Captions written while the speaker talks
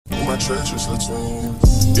treacherous latrine.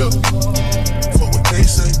 Yeah. Fuck what they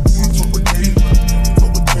say, fuck what they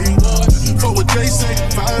fuck what they say.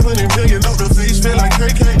 500 million off the face, feel like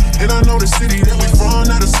KK. And I know the city that we from,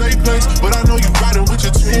 not a safe place. But I know you riding with your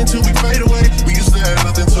twin till we fade away. We used to have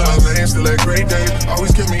nothing to our name, still that great day. Always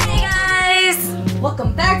kept me on. Hey guys!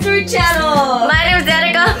 Welcome back to our channel! My name is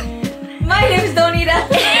Danica. My name is Donita.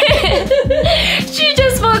 She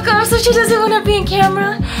just woke up, so she doesn't want to be in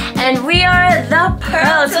camera. And we are the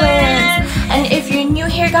Pearl Twins. And if you're new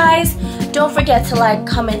here, guys, don't forget to like,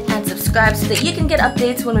 comment, and subscribe so that you can get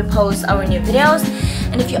updates when we post our new videos.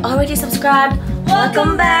 And if you're already subscribed,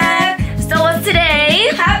 welcome back. So what's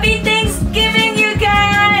today? Happy Thanksgiving, you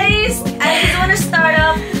guys! I just want to start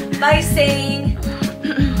off by saying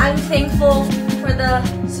I'm thankful for the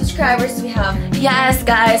subscribers we have. Yes,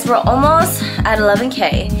 guys, we're almost at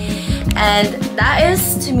 11K. And that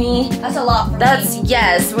is, to me, That's a lot for me.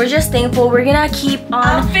 Yes, we're just thankful. We're gonna keep on.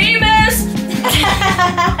 I'm famous!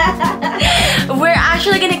 We're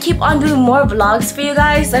actually gonna keep on doing more vlogs for you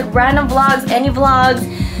guys, like random vlogs, any vlogs,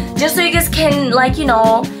 just so you guys can, like, you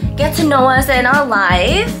know, get to know us in our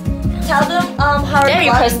life. Tell them how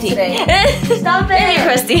we're vlogging today. Stop it! Very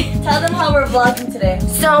crusty. Tell them how we're vlogging today.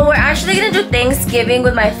 So we're actually gonna do Thanksgiving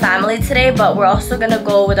with my family today, but we're also gonna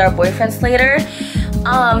go with our boyfriends later.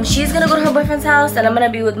 She's gonna go to her boyfriend's house and I'm gonna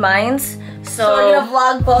be with mine. So we're gonna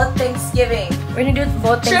vlog both Thanksgiving. We're gonna do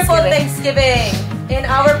both Triple Thanksgiving in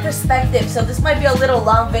our perspective. So this might be a little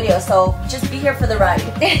long video, so just be here for the ride.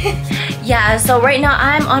 Yeah, so right now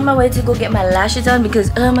I'm on my way to go get my lashes done because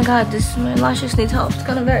oh my god, my lashes need help. It's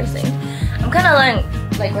kind of embarrassing. I'm kind of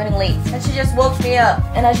like running late. And she just woke me up.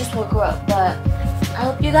 And I just woke her up, but I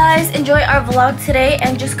hope you guys enjoy our vlog today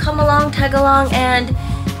and just come along, tag along, and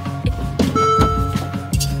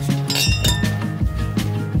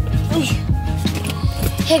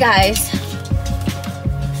hey guys,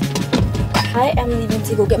 I am leaving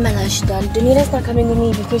to go get my lashes done. Donita's not coming with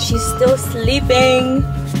me because she's still sleeping.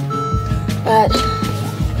 But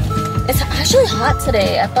it's actually hot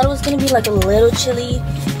today. I thought it was gonna be like a little chilly,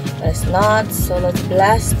 but it's not. So let's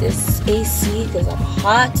blast this AC because I'm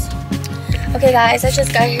hot. Okay guys, I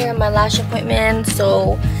just got here at my lash appointment.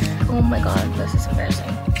 So, oh my god, this is embarrassing.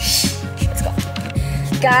 Let's go.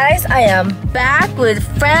 Guys, I am back with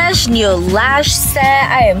fresh new lash set.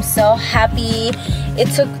 I am so happy. It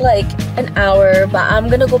took like an hour, but I'm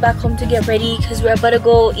gonna go back home to get ready because we're about to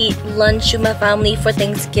go eat lunch with my family for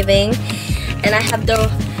Thanksgiving. And I have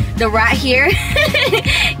the rat here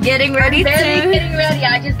getting ready. Getting ready.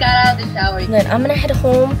 I just got out of the shower. And then I'm gonna head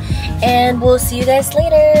home and we'll see you guys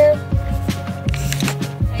later.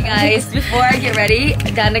 Hey guys, before I get ready,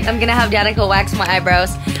 I'm gonna have Danica wax my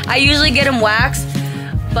eyebrows. I usually get them waxed,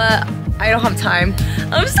 but I don't have time.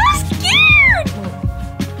 I'm so scared!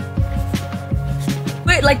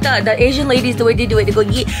 Wait, like the Asian ladies, the way they do it, they go,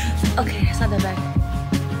 yeah. Okay, it's not that bad.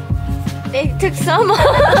 They took some.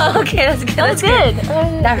 Okay, that's good. That's good.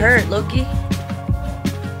 That hurt, Loki.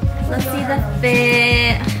 Let's see the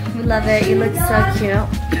fit. We love it. You look so cute.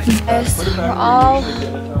 Guys, we're all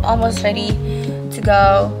almost ready to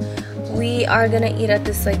go. We are gonna eat at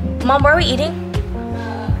this, like, Mom, where are we eating?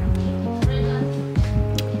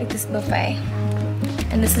 Like this buffet.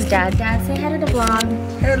 And this is Dad. Dad, say hi to the vlog.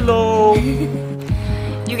 Hello.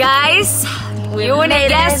 You guys, you wanna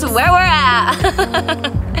guess where we're at?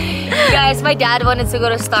 You guys, my dad wanted to go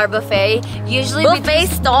to Star Buffet. Usually Buffet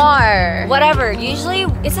Star. whatever. Usually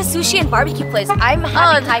it's a sushi and barbecue place. I'm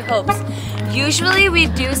having high hopes. Usually we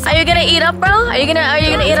do. Are you gonna eat up, bro? Are you gonna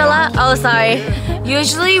eat a lot? Oh, sorry.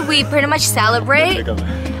 Usually we pretty much celebrate,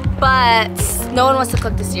 but no one wants to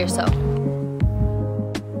cook this year, so.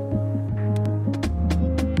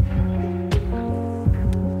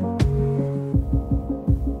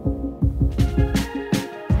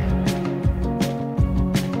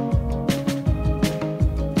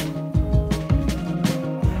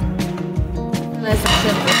 That's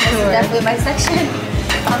definitely my section.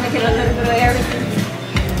 I'm gonna get a little bit of everything.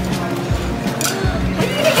 How are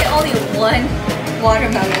you gonna get only one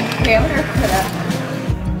watermelon? Okay, I'm gonna put that.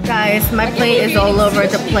 Guys, my plate is all over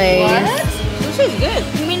the place. What? Sushi's good.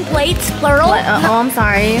 You mean plates, plural? Oh, I'm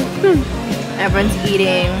sorry. Everyone's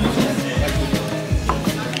eating.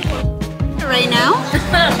 Right now?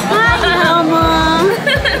 Hi, Mom.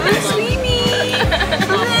 Sweetie.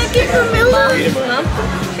 Give her milk.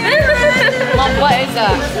 Mom, what is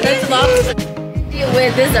that? That's lobster.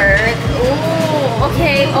 With dessert. Oh,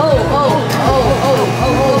 okay. Oh.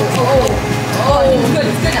 It's good.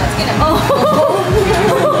 It's good now. It's good now. Oh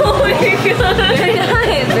my god. Very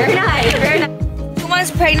nice. Very nice. Very nice. 2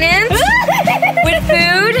 months pregnant with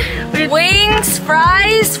food, with wings, drinks,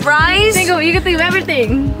 fries. You can think of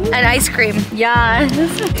everything. And ice cream. Yeah.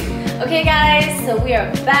 Okay guys, so we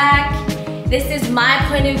are back. This is my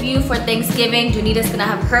point of view for Thanksgiving. Junita's gonna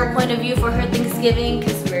have her point of view for her Thanksgiving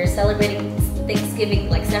because we're celebrating Thanksgiving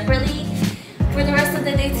like separately for the rest of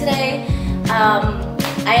the day today.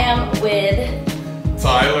 I am with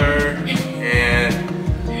Tyler, and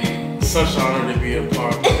such an honor to be a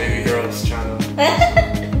part of my baby girl's channel.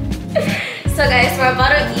 So guys, we're about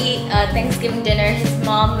to eat Thanksgiving dinner. His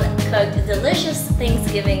mom cooked a delicious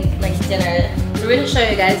Thanksgiving dinner. So we're gonna show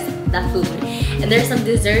you guys that food. And there's some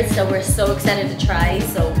desserts that we're so excited to try,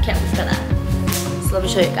 so can't wait for that. So let me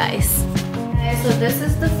show you guys. Okay, so this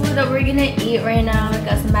is the food that we're gonna eat right now. We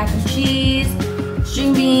got some mac and cheese,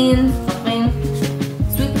 string beans, stuffing,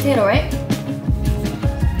 sweet potato, right?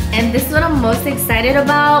 And this is what I'm most excited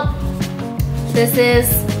about. This is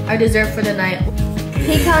our dessert for the night.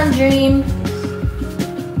 Pecan Dream.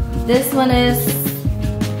 This one is,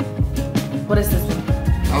 what is this one?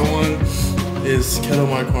 That one is Kettle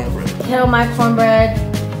My Cornbread. Kettle My Cornbread.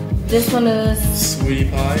 This one is Sweetie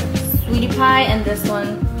Pie. Sweetie Pie, and this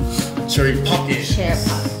one Cherry Poppy. Cherry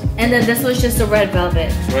Pie. And then this one's just a red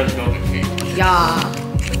velvet. Red velvet cake. Yeah.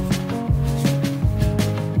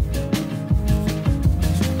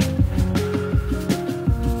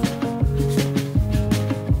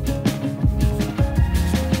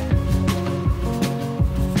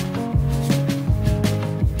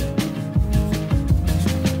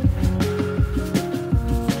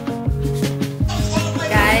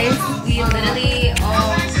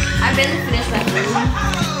 I barely finished my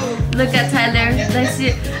food. Look at Tyler. Let's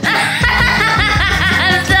see.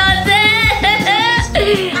 I'm so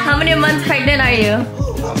dead. How many months pregnant are you?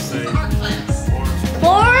 I'll say 4.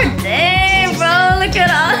 4? Dang, bro. Look at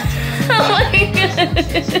us. Oh my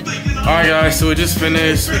god. Alright guys, so we just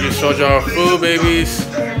finished. We just showed y'all our food, babies.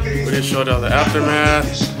 We just showed y'all the aftermath.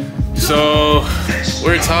 So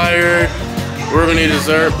we're tired. We're gonna eat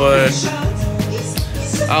dessert, but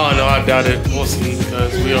I don't know, I doubt it. We'll see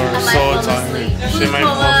because we are so tired. She might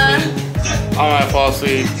fall asleep. I might fall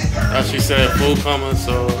asleep. As she said, food coming,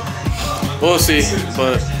 so we'll see.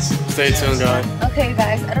 But stay tuned, guys. Okay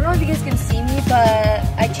guys, I don't know if you guys can see me, but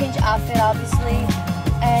I changed outfit obviously.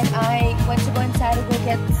 And I went to go inside to go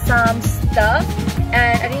get some stuff.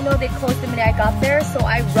 And I didn't know they closed the minute I got there, so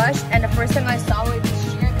I rushed. And the first thing I saw were these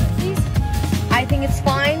sugar cookies. I think it's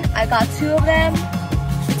fine. I got 2 of them.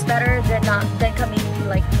 It's better than coming in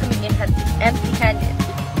empty-handed.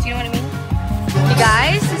 Do you know what I mean? You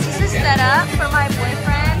guys, this is a setup for my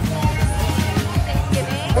boyfriend.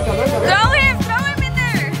 Thanksgiving. Throw him in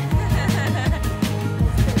there.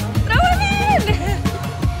 Throw him in.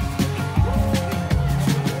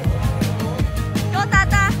 Go,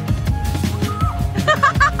 Tata.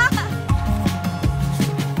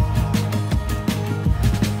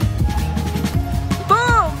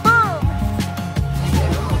 Boom, boom.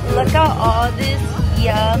 Look at all this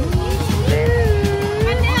yum.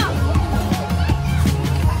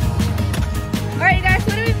 Alright guys,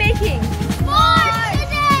 what are we making? S'mores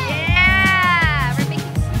today! Yeah! We're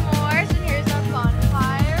making s'mores and here's our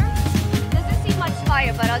bonfire. Doesn't seem much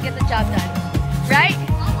fire, but I'll get the job done. Right?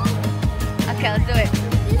 Okay, let's do it.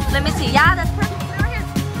 Let me see. Yeah, that's perfect. Put it right here.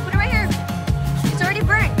 Put it right here. It's already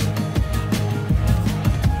burnt.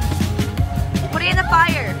 Put it in the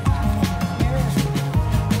fire.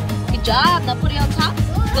 Good job. Now put it on top.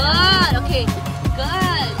 Good. Okay.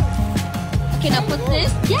 Good. Okay, now put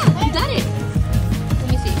this. Yeah, you got it. Let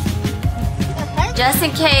me see. Just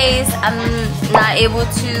in case I'm not able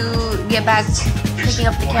to get back picking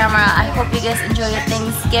up the camera, I hope you guys enjoy your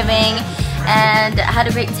Thanksgiving and had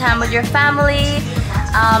a great time with your family.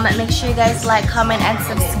 Make sure you guys like, comment, and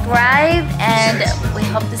subscribe. And we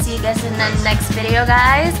hope to see you guys in the next video,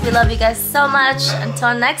 guys. We love you guys so much.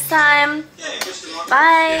 Until next time.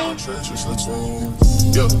 Bye.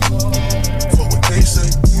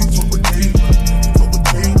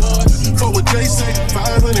 Fuck what they say.